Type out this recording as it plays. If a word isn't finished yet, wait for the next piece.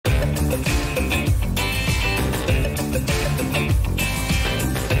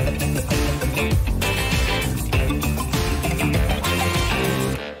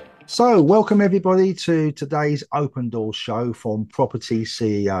So, welcome everybody to today's Open Door show from Property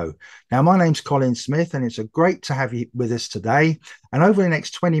CEO. Now, my name's Colin Smith, and it's a great to have you with us today. And over the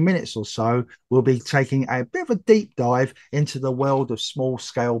next 20 minutes or so, we'll be taking a bit of a deep dive into the world of small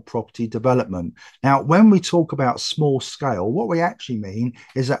scale property development. Now, when we talk about small scale, what we actually mean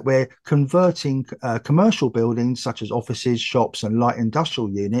is that we're converting commercial buildings such as offices, shops, and light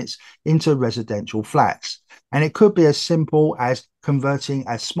industrial units into residential flats. And it could be as simple as converting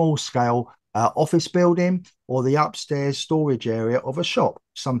a small scale office building or the upstairs storage area of a shop,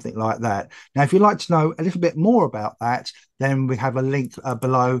 something like that. Now, if you'd like to know a little bit more about that, then we have a link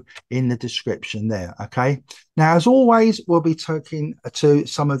below in the description there. Okay. Now, as always, we'll be talking to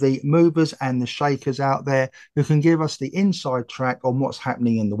some of the movers and the shakers out there who can give us the inside track on what's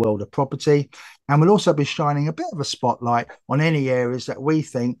happening in the world of property. And we'll also be shining a bit of a spotlight on any areas that we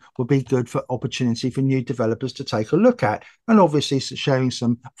think would be good for opportunity for new developers to take a look at. And obviously sharing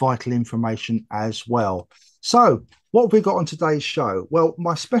some vital information as well. So what have we got on today's show? Well,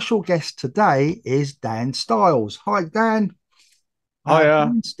 my special guest today is Dan Stiles. Hi, Dan. Hiya.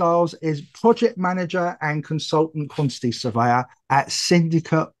 Dan Stiles is project manager and consultant quantity surveyor at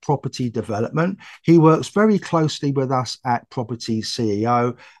Syndicate Property Development. He works very closely with us at Property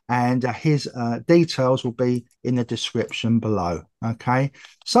CEO, and his details will be in the description below. Okay,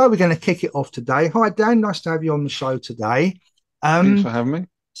 so we're going to kick it off today. Hi, Dan. Nice to have you on the show today. Thanks Um, for having me.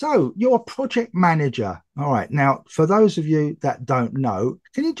 so you're a project manager. All right. Now, for those of you that don't know,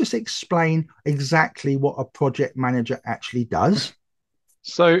 can you just explain exactly what a project manager actually does?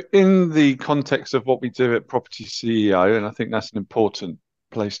 So, in the context of what we do at Property CEO, and I think that's an important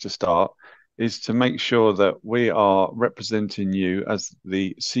place to start, is to make sure that we are representing you as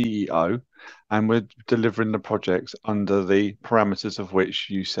the CEO and we're delivering the projects under the parameters of which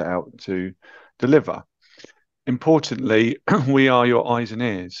you set out to deliver. Importantly, we are your eyes and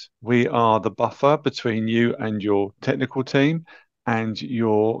ears. We are the buffer between you and your technical team and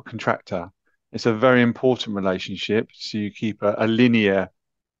your contractor. It's a very important relationship. So you keep a linear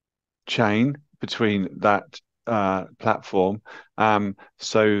chain between that platform.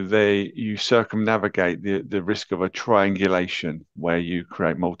 So you circumnavigate the risk of a triangulation where you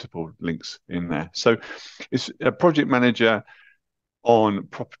create multiple links in there. So it's a project manager on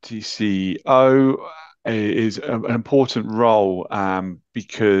Property CEO is an important role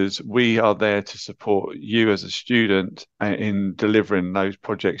because we are there to support you as a student in delivering those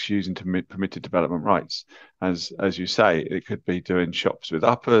projects using permitted development rights. As you say, it could be doing shops with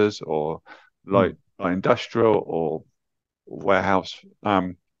uppers or Hmm. light industrial or warehouse,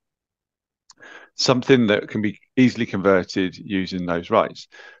 something that can be easily converted using those rights.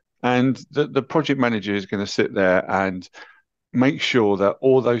 And the project manager is going to sit there and make sure that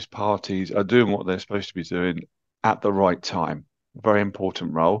all those parties are doing what they're supposed to be doing at the right time. Very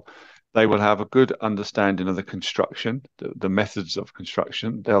important role. They will have a good understanding of the construction, the methods of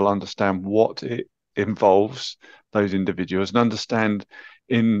construction. They'll understand what it involves, those individuals, and understand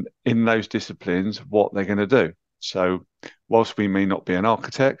in those disciplines what they're going to do. So whilst we may not be an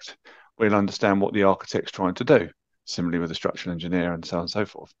architect, we'll understand what the architect's trying to do, similarly with a structural engineer and so on and so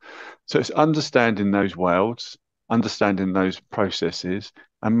forth. So it's understanding those worlds, understanding those processes,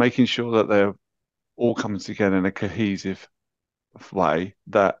 and making sure that they're all coming together in a cohesive way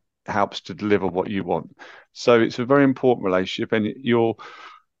that helps to deliver what you want. So it's a very important relationship, and your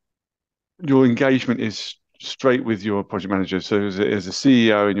engagement is straight with your project manager. So as a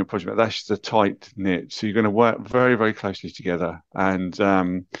CEO and your project manager, that's just a tight knit. So you're going to work very, very closely together,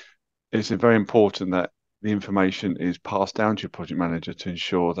 and it's very important that the information is passed down to your project manager to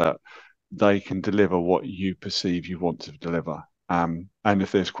ensure that they can deliver what you perceive you want to deliver. And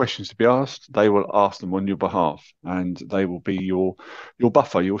if there's questions to be asked, they will ask them on your behalf, and they will be your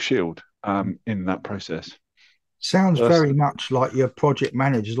buffer, your shield in that process. Sounds So that's very much like your project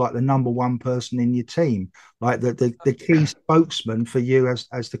manager is like the number one person in your team, like the key spokesman for you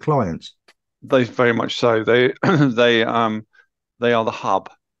as the clients. they very much so. They they are the hub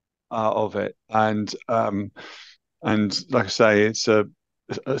of it, and like I say, it's a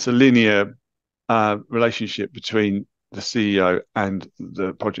linear relationship between the CEO and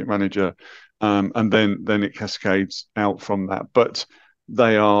the project manager, and then it cascades out from that. But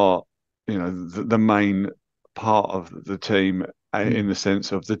they are, the main part of the team in Mm. the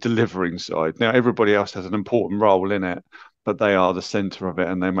sense of the delivering side. Now, everybody else has an important role in it, but they are the center of it,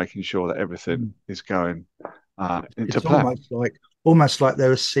 and they're making sure that everything Mm. is going into It's plan. almost like almost like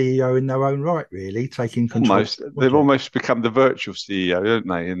they're a CEO in their own right, really, taking control of Almost, the they've project. almost become the virtual CEO, don't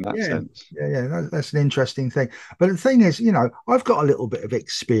they, in that Yeah, sense? yeah. That's an interesting thing. But the thing is, I've got a little bit of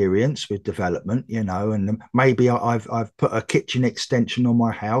experience with development, and maybe I've put a kitchen extension on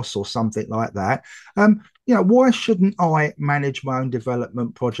my house or something like that. Why shouldn't I manage my own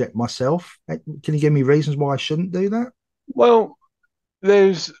development project myself? Can you give me reasons why I shouldn't do that? Well,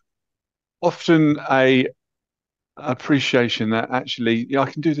 there's often a appreciation that actually, yeah,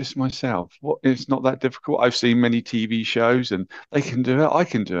 I can do this myself. What it's not that difficult. I've seen many TV shows and they can do it, I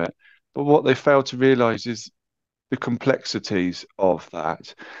can do it. But what they fail to realize is the complexities of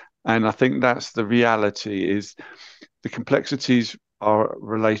that. And I think that's the reality is the complexities are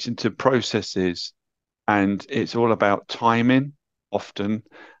related to processes and it's all about timing. Often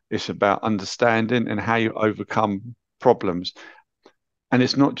it's about understanding and how you overcome problems. And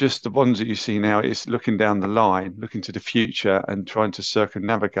it's not just the ones that you see now, it's looking down the line, looking to the future and trying to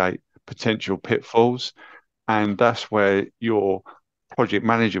circumnavigate potential pitfalls. And that's where your project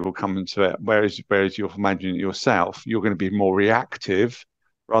manager will come into it. Whereas you're managing it yourself, you're going to be more reactive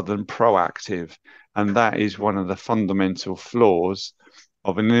rather than proactive. And that is one of the fundamental flaws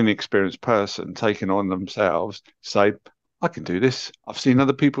of an inexperienced person taking on themselves, say, I can do this. I've seen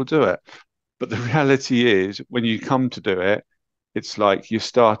other people do it. But the reality is, when you come to do it, it's like you're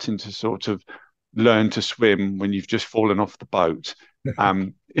starting to sort of learn to swim when you've just fallen off the boat.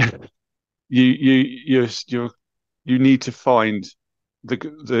 You you need to find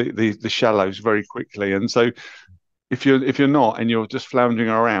the shallows very quickly, and so if you're not and you're just floundering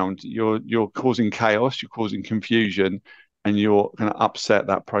around, you're causing chaos, you're causing confusion, and you're going to upset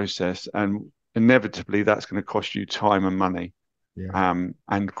that process, and inevitably that's going to cost you time and money Yeah.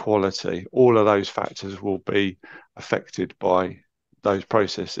 and quality. All of those factors will be affected by those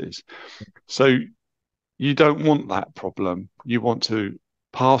processes. So you don't want that problem. You want to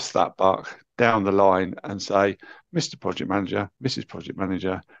pass that buck down the line and say, Mr. Project Manager, Mrs. Project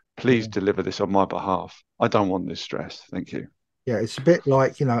Manager, please Yeah. deliver this on my behalf. I don't want this stress. Thank you. Yeah, it's a bit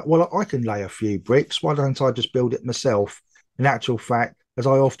like, well, I can lay a few bricks. Why don't I just build it myself? In actual fact, as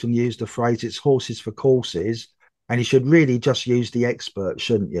I often use the phrase, it's horses for courses. And you should really just use the experts,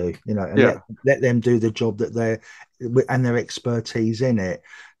 shouldn't you? And let Yeah. let them do the job that they're and their expertise in it.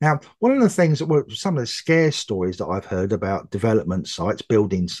 Now, one of the things that were some of the scare stories that I've heard about development sites,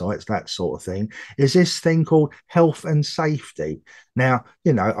 building sites, that sort of thing, is this thing called health and safety. Now,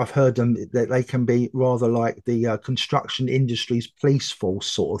 I've heard them that they can be rather like the construction industry's police force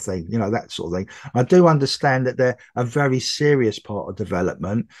sort of thing, that sort of thing. I do understand that they're a very serious part of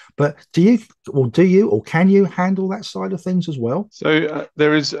development, but or can you handle that side of things as well? So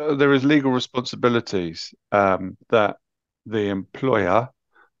there is legal responsibilities that the employer,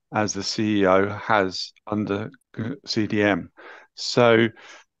 as the CEO, has under CDM. So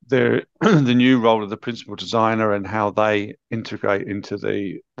the new role of the principal designer and how they integrate into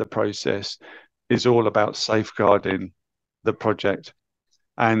the process is all about safeguarding the project,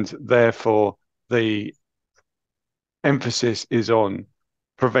 and therefore the emphasis is on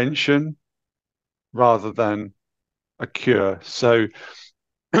prevention rather than a cure. So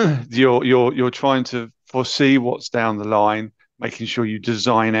you're trying to foresee what's down the line, making sure you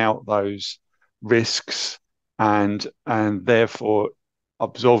design out those risks and therefore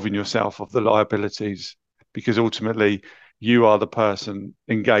absolving yourself of the liabilities because ultimately you are the person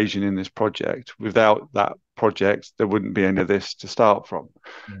engaging in this project. Without that project, there wouldn't be any of this to start from.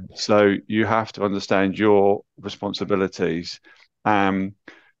 So you have to understand your responsibilities. Um,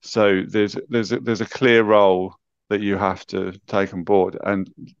 so there's a clear role that you have to take on board, and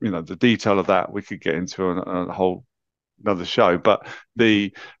the detail of that we could get into on a whole another show. But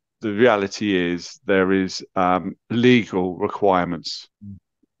the reality is there is legal requirements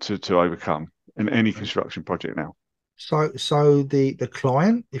to overcome in any construction project now. So the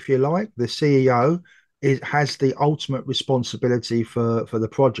client, if you like, the CEO, has the ultimate responsibility for the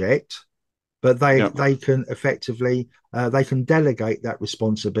project, but they Yeah, they can effectively they can delegate that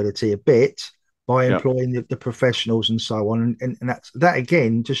responsibility a bit by yeah. employing the professionals and so on, and that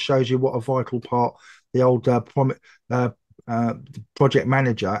again just shows you what a vital part the old uh, project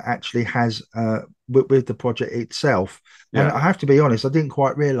manager actually has with the project itself. And Yeah. I have to be honest, I didn't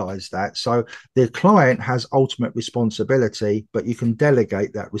quite realize that. So the client has ultimate responsibility, but you can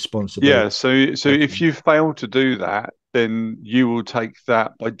delegate that responsibility. Yeah, so if you fail to do that, then you will take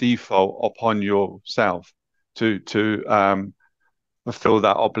that by default upon yourself to fulfill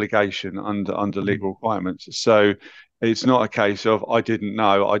that obligation under legal requirements. So it's not a case of I didn't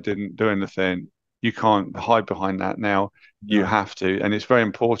know, I didn't do anything. You can't hide behind that now. You No. have to, and it's very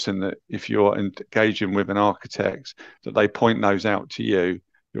important that if you're engaging with an architect, that they point those out to you.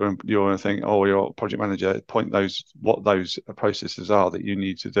 You're think, oh, your project manager, point those what those processes are that you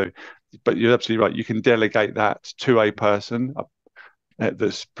need to do. But you're absolutely right. You can delegate that to a person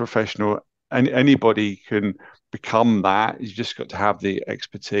that's professional, and anybody can become that. You just got to have the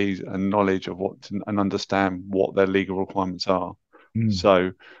expertise and knowledge of and understand what their legal requirements are. Mm.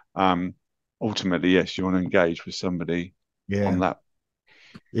 So ultimately, yes, you want to engage with somebody on Yeah. that.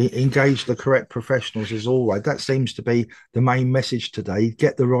 Engage the correct professionals as always. That seems to be the main message today.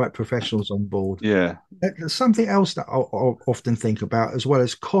 Get the right professionals on board. Yeah, There's something else that I'll often think about as well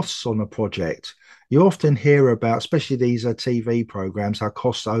as costs on a project. You often hear about, especially these TV programs, how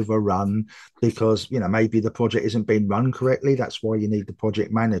costs overrun because maybe the project isn't being run correctly. That's why you need the project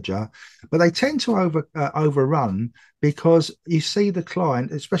manager. But they tend to overrun because you see the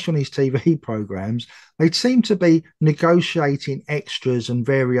client, especially on these TV programs, they seem to be negotiating extras and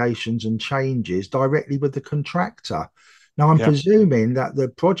variations and changes directly with the contractor. Now, I'm yeah, presuming that the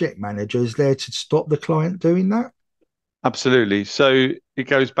project manager is there to stop the client doing that. absolutely. So it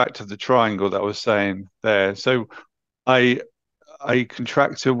goes back to the triangle that I was saying there. So a a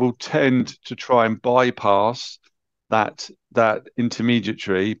contractor will tend to try and bypass that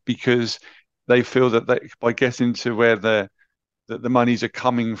intermediary because they feel that by getting to where the monies are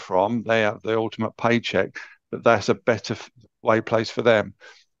coming from, they have the ultimate paycheck, that that's a better way place for them.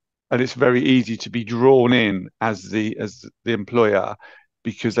 And it's very easy to be drawn in as the employer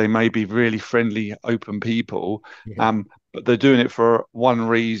because they may be really friendly, open people, Yeah, but they're doing it for one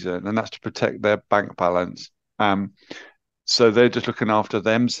reason, and that's to protect their bank balance. So they're just looking after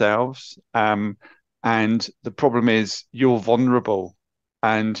themselves. And the problem is you're vulnerable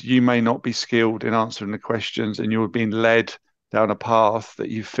and you may not be skilled in answering the questions, and you're being led down a path that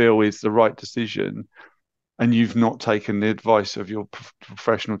you feel is the right decision, and you've not taken the advice of your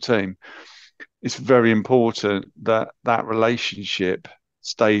professional team. It's very important that that relationship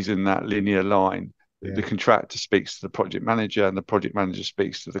stays in that linear line. The yeah, contractor speaks to the project manager and the project manager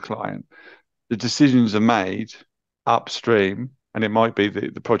speaks to the client. The decisions are made upstream, and it might be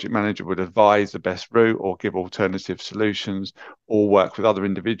that the project manager would advise the best route or give alternative solutions or work with other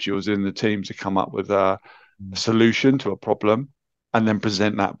individuals in the team to come up with a mm, solution to a problem and then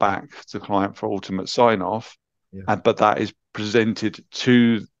present that back to the client for ultimate sign off. yeah, But that is presented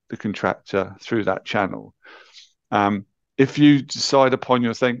to the contractor through that channel. If you decide upon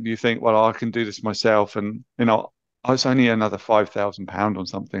you think, well, I can do this myself, and it's only another £5,000 on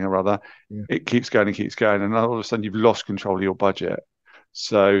something or other. yeah, It keeps going, and all of a sudden you've lost control of your budget.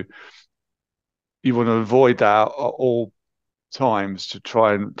 So you want to avoid that at all times to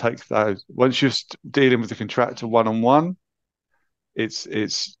try and take those. Once you're dealing with the contractor one on one, it's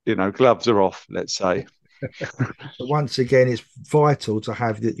gloves are off, let's yeah. say. But once again, it's vital to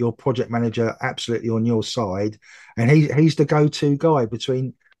have your project manager absolutely on your side, and he's the go-to guy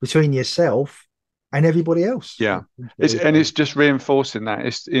between yourself and everybody else. Yeah, It seems to be. it's just reinforcing that.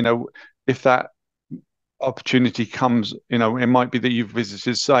 It's if that opportunity comes, it might be that you've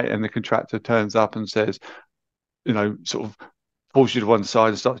visited site and the contractor turns up and says, sort of pulls you to one side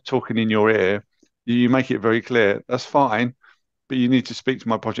and starts talking in your ear. You make it very clear that's fine, but you need to speak to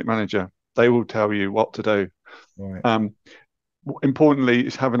my project manager. They will tell you what to do. Right. Um, Importantly,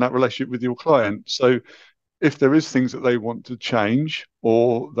 is having that relationship with your client. So if there is things that they want to change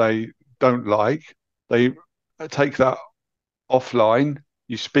or they don't like, they take that offline.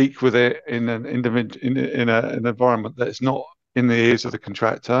 You speak with it in an an environment that's not in the ears of the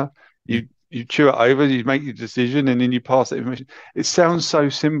contractor. Yeah. You chew it over, you make your decision, and then you pass that information. It sounds so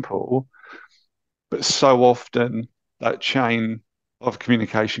simple, but so often that chain of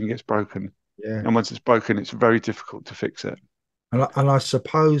communication gets broken. Yeah. And once it's broken, it's very difficult to fix it. And I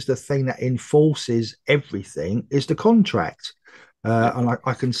suppose the thing that enforces everything is the contract. Yeah. And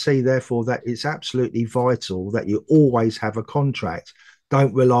I can see, therefore, that it's absolutely vital that you always have a contract.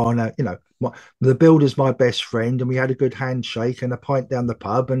 Don't rely on the builder's my best friend, and we had a good handshake and a pint down the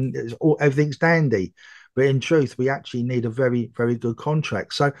pub, and everything's dandy. But in truth, we actually need a very, very good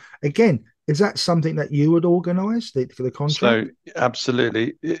contract. So, again, is that something that you would organise the contract? So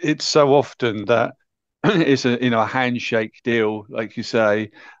absolutely, it's so often that it's a handshake deal, like you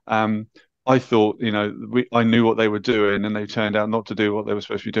say. I thought I knew what they were doing, and they turned out not to do what they were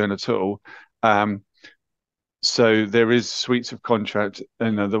supposed to be doing at all. Um, so there is suites of contract,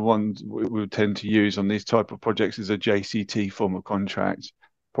 and the ones we would tend to use on these type of projects is a JCT form of contract,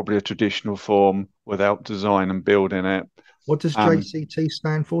 probably a traditional form without design and build in it. What does Um, JCT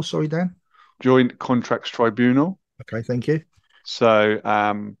stand for? Sorry, Dan. Joint Contracts Tribunal. Okay, thank you. So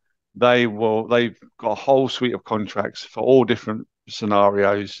they've got a whole suite of contracts for all different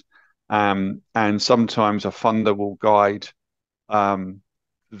scenarios, and sometimes a funder will guide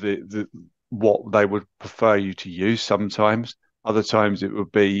the what they would prefer you to use. Sometimes, other times it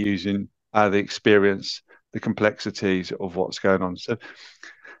would be using the experience, the complexities of what's going on. So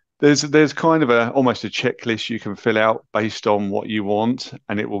there's kind of almost a checklist you can fill out based on what you want,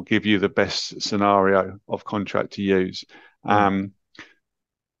 and it will give you the best scenario of contract to use. Right.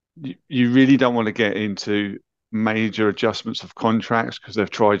 You really don't want to get into major adjustments of contracts because they've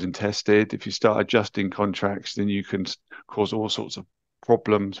tried and tested. If you start adjusting contracts, then you can cause all sorts of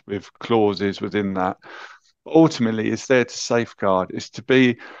problems with clauses within that. But ultimately, it's there to safeguard. It's to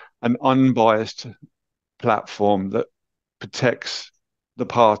be an unbiased platform that protects the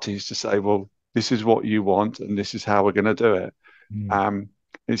parties to say, well, this is what you want and this is how we're going to do it. Mm.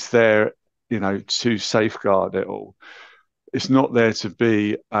 It's there, to safeguard it all. It's not there to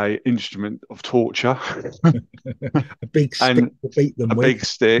be a instrument of torture A big stick and to beat them a with. big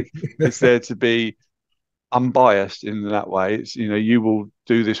stick. It's there to be unbiased in that way. It's, you will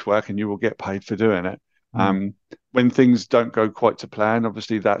do this work and you will get paid for doing it. Mm. When things don't go quite to plan,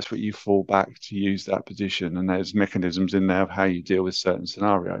 obviously that's what you fall back to use that position. And there's mechanisms in there of how you deal with certain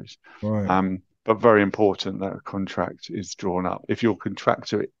scenarios. Right. But very important that a contract is drawn up. If your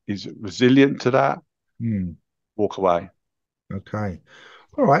contractor is resilient to that, Mm. walk away. Okay.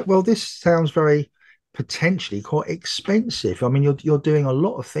 All right. Well, this sounds very potentially quite expensive. I mean, you're doing a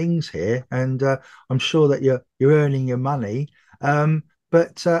lot of things here, and I'm sure that you're earning your money.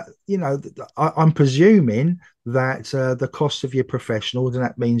 But I'm presuming that the cost of your professionals, and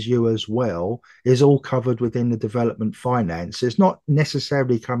that means you as well, is all covered within the development finance. It's not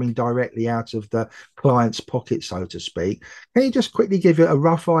necessarily coming directly out of the client's pocket, so to speak. Can you just quickly give it a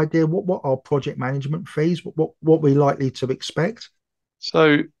rough idea what are project management fees? What we're likely to expect?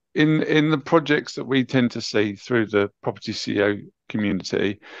 So in the projects that we tend to see through the property CEO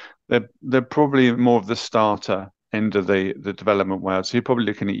community, they're probably more of the starter end of the development world. So you're probably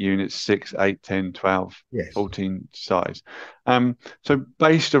looking at units 6, 8, 10, 12, Yes. 14 size. So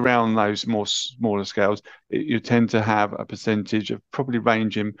based around those smaller scales, you tend to have a percentage of probably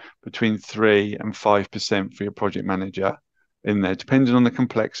ranging between 3 and 5% for your project manager in there, depending on the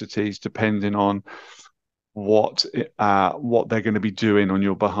complexities, depending on what they're going to be doing on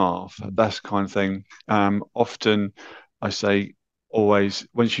your behalf. That's the kind of thing. Often I say always,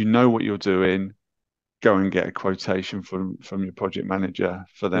 once you know what you're doing, go and get a quotation from your project manager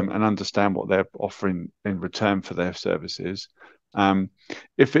for them Yeah. and understand what they're offering in return for their services.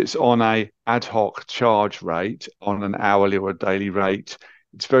 If it's on a ad hoc charge rate, on an hourly or a daily rate,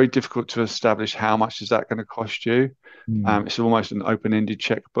 it's very difficult to establish how much is that going to cost you. Mm. It's almost an open-ended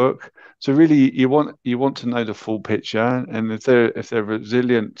checkbook. So really, you want to know the full picture, and if they're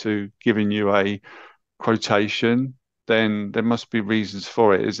resilient to giving you a quotation, then there must be reasons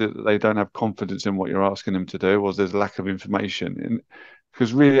for it. Is it that they don't have confidence in what you're asking them to do, or there's lack of information?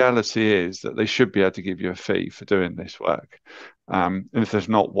 Because reality is that they should be able to give you a fee for doing this work. And if there's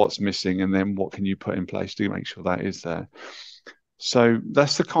not, what's missing, and then what can you put in place to make sure that is there? So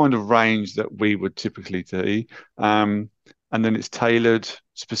that's the kind of range that we would typically do. And then it's tailored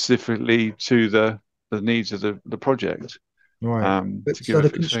specifically to the needs of the project, Right. But to give so a the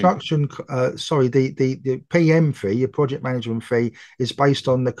fixed fee. construction, sorry, the PM fee, your project management fee, is based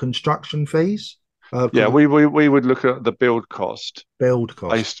on the construction fees, Yeah, we would look at the build cost build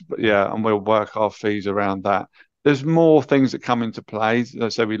cost. based, yeah, and we'll work our fees around that. There's more things that come into play.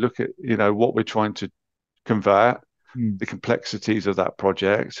 So we look at, what we're trying to convert, Mm. the complexities of that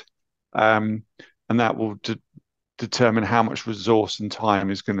project, um, and that will determine how much resource and time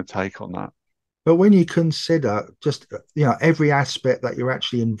is going to take on that. But when you consider just every aspect that you're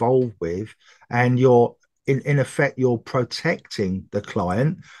actually involved with, and you're in effect you're protecting the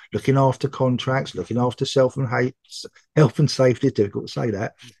client, looking after contracts, looking after health and safety. It's difficult to say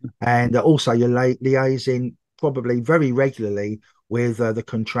that, and also you're liaising probably very regularly with the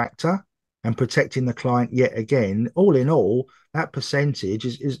contractor and protecting the client yet again. All in all, that percentage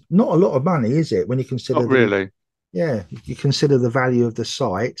is not a lot of money, is it? When you consider Not really. you consider the value of the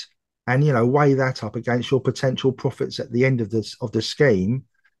site and weigh that up against your potential profits at the end of the scheme.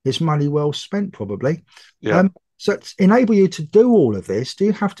 It's money well spent, probably. Yeah. So to enable you to do all of this, do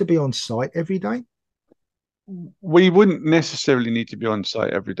you have to be on site every day? We wouldn't necessarily need to be on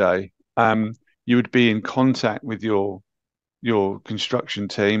site every day. You would be in contact with your construction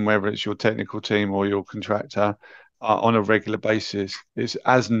team, whether it's your technical team or your contractor, on a regular basis. It's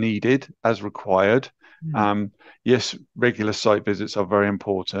as needed, as required. Mm. Um, yes, regular site visits are very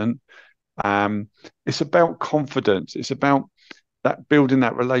important. It's about confidence. It's about that building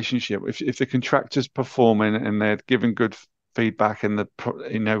that relationship. If the contractor's performing and they're giving good feedback, and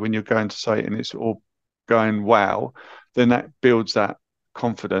when you're going to site and it's all going well, then that builds that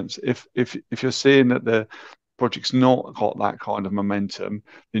confidence. If you're seeing that the project's not got that kind of momentum,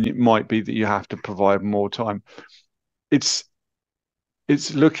 then it might be that you have to provide more time. It's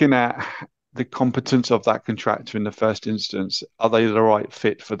looking at the competence of that contractor in the first instance. Are they the right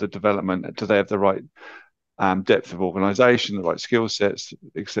fit for the development? Do they have the right depth of organisation, the right skill sets,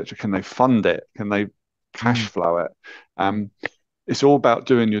 etc.? Can they fund it? Can they cash flow it? It's all about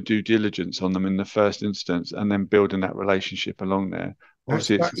doing your due diligence on them in the first instance, and then building that relationship along there. That's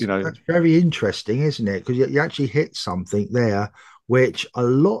Obviously, it's that's very interesting, isn't it? Because you actually hit something there which a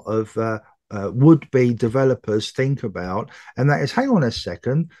lot of would-be developers think about, and that is, hang on a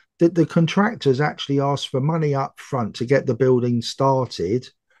second, that the contractors actually ask for money up front to get the building started,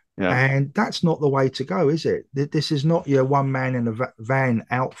 yeah, and that's not the way to go, is it? This is not your one man in a van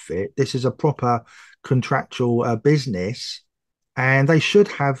outfit. This is a proper contractual business, and they should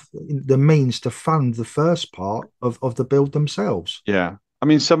have the means to fund the first part of the build themselves. yeah. I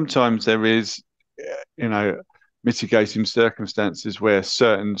mean, sometimes there is, you know, mitigating circumstances where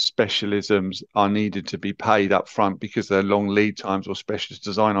certain specialisms are needed to be paid up front because they're long lead times or specialist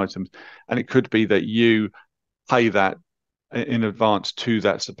design items, and it could be that you pay that in advance to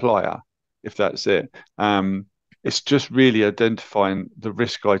that supplier, if that's it. It's just really identifying the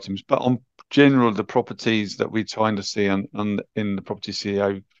risk items. But on general, the properties that we trying to see in the property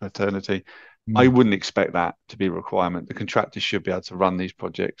CEO fraternity, I Mm, wouldn't expect that to be a requirement. The contractors should be able to run these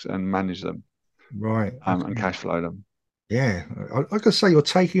projects and manage them, right. and Okay. cash flow them. Yeah. Like I say, you're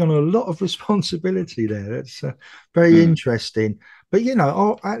taking on a lot of responsibility there. That's very Mm. interesting. But,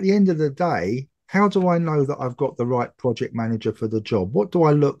 at the end of the day, how do I know that I've got the right project manager for the job? What do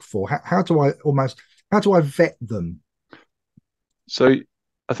I look for? How do I vet them? So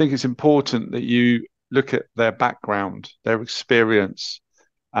I think it's important that you look at their background, their experience,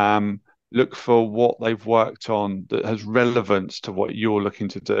 um, look for what they've worked on that has relevance to what you're looking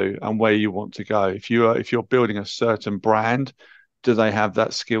to do and where you want to go. If you're building a certain brand, do they have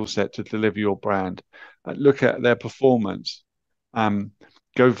that skill set to deliver your brand? Look at their performance. Um,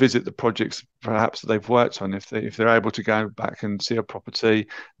 Go visit the projects perhaps that they've worked on. If they're able to go back and see a property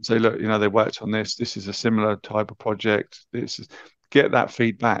and say, look, they worked on this. This is a similar type of project. Get that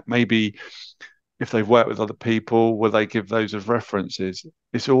feedback. Maybe if they've worked with other people, will they give those as references?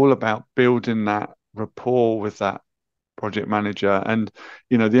 It's all about building that rapport with that project manager. And,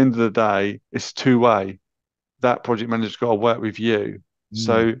 at the end of the day, it's two-way. That project manager's got to work with you. Mm,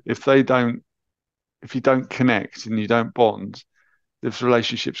 So if you don't connect and you don't bond, this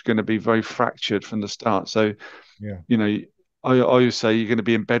relationship's going to be very fractured from the start. So, yeah. you know, I always say you're going to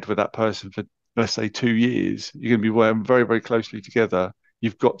be in bed with that person for, let's say, 2 years. You're going to be working very, very closely together.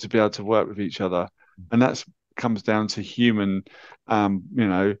 You've got to be able to work with each other. And that comes down to human, you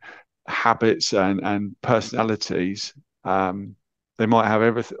know, habits and personalities. They might have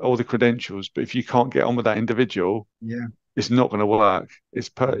everything, all the credentials, but if you can't get on with that individual, Yeah. it's not going to work.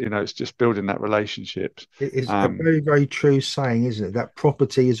 It's just building that relationship. It is a Um, very, very true saying, isn't it? That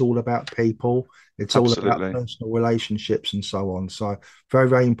property is all about people. It's all about Absolutely. personal relationships and so on. So very,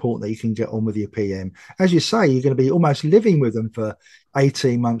 very important that you can get on with your PM. As you say, you're going to be almost living with them for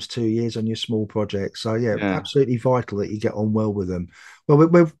 18 months, 2 years on your small project. So yeah, Yeah. absolutely vital that you get on well with them. Well,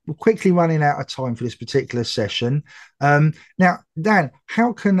 we're quickly running out of time for this particular session. Now, Dan,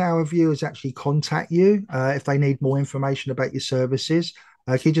 how can our viewers actually contact you if they need more information about your services?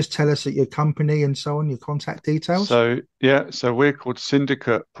 Can you just tell us at your company and so on, your contact details? So we're called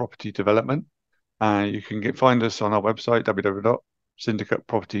Syndicate Property Development. You can find us on our website,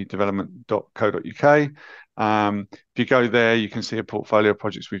 www.syndicatepropertydevelopment.co.uk. If you go there, you can see a portfolio of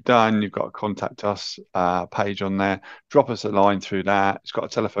projects we've done. You've got a contact us page on there. Drop us a line through that. It's got our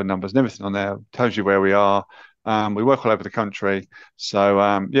telephone numbers and everything on there. Tells you where we are. We work all over the country.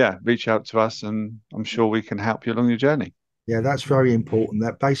 So yeah, reach out to us and I'm sure we can help you along your journey. Yeah, that's very important.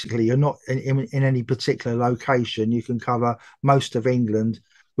 That basically you're not in any particular location. You can cover most of England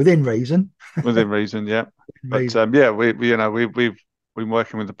within reason. Within reason, yeah. But Reason. yeah, we've been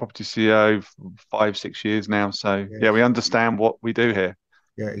working with the property CEO for 5, 6 years now. So yeah, we Yes. understand what we do here.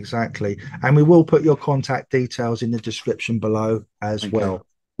 Yeah, exactly. And we will put your contact details in the description below as Thank you. well.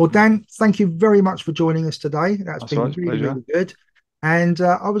 Well, Dan, thank you very much for joining us today. That's That's all right, been it's a really, pleasure. really good. And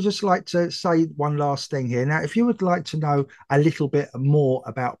I would just like to say one last thing here. Now, if you would like to know a little bit more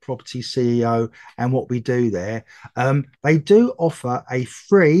about Property CEO and what we do there, they do offer a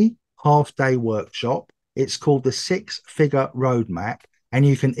free half-day workshop. It's called the Six Figure Roadmap. And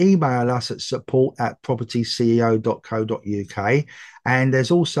you can email us at support@propertyceo.co.uk. And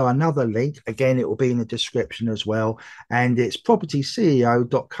there's also another link. Again, it will be in the description as well. And it's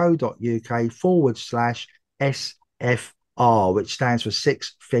propertyceo.co.uk/SFR, which stands for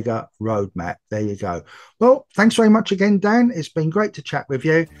six-figure roadmap. There you go. Well, thanks very much again, Dan. It's been great to chat with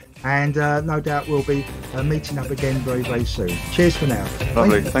you. And no doubt we'll be meeting up again very, very soon. Cheers for now.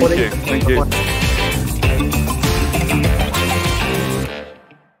 Lovely. Thank you. Thank you.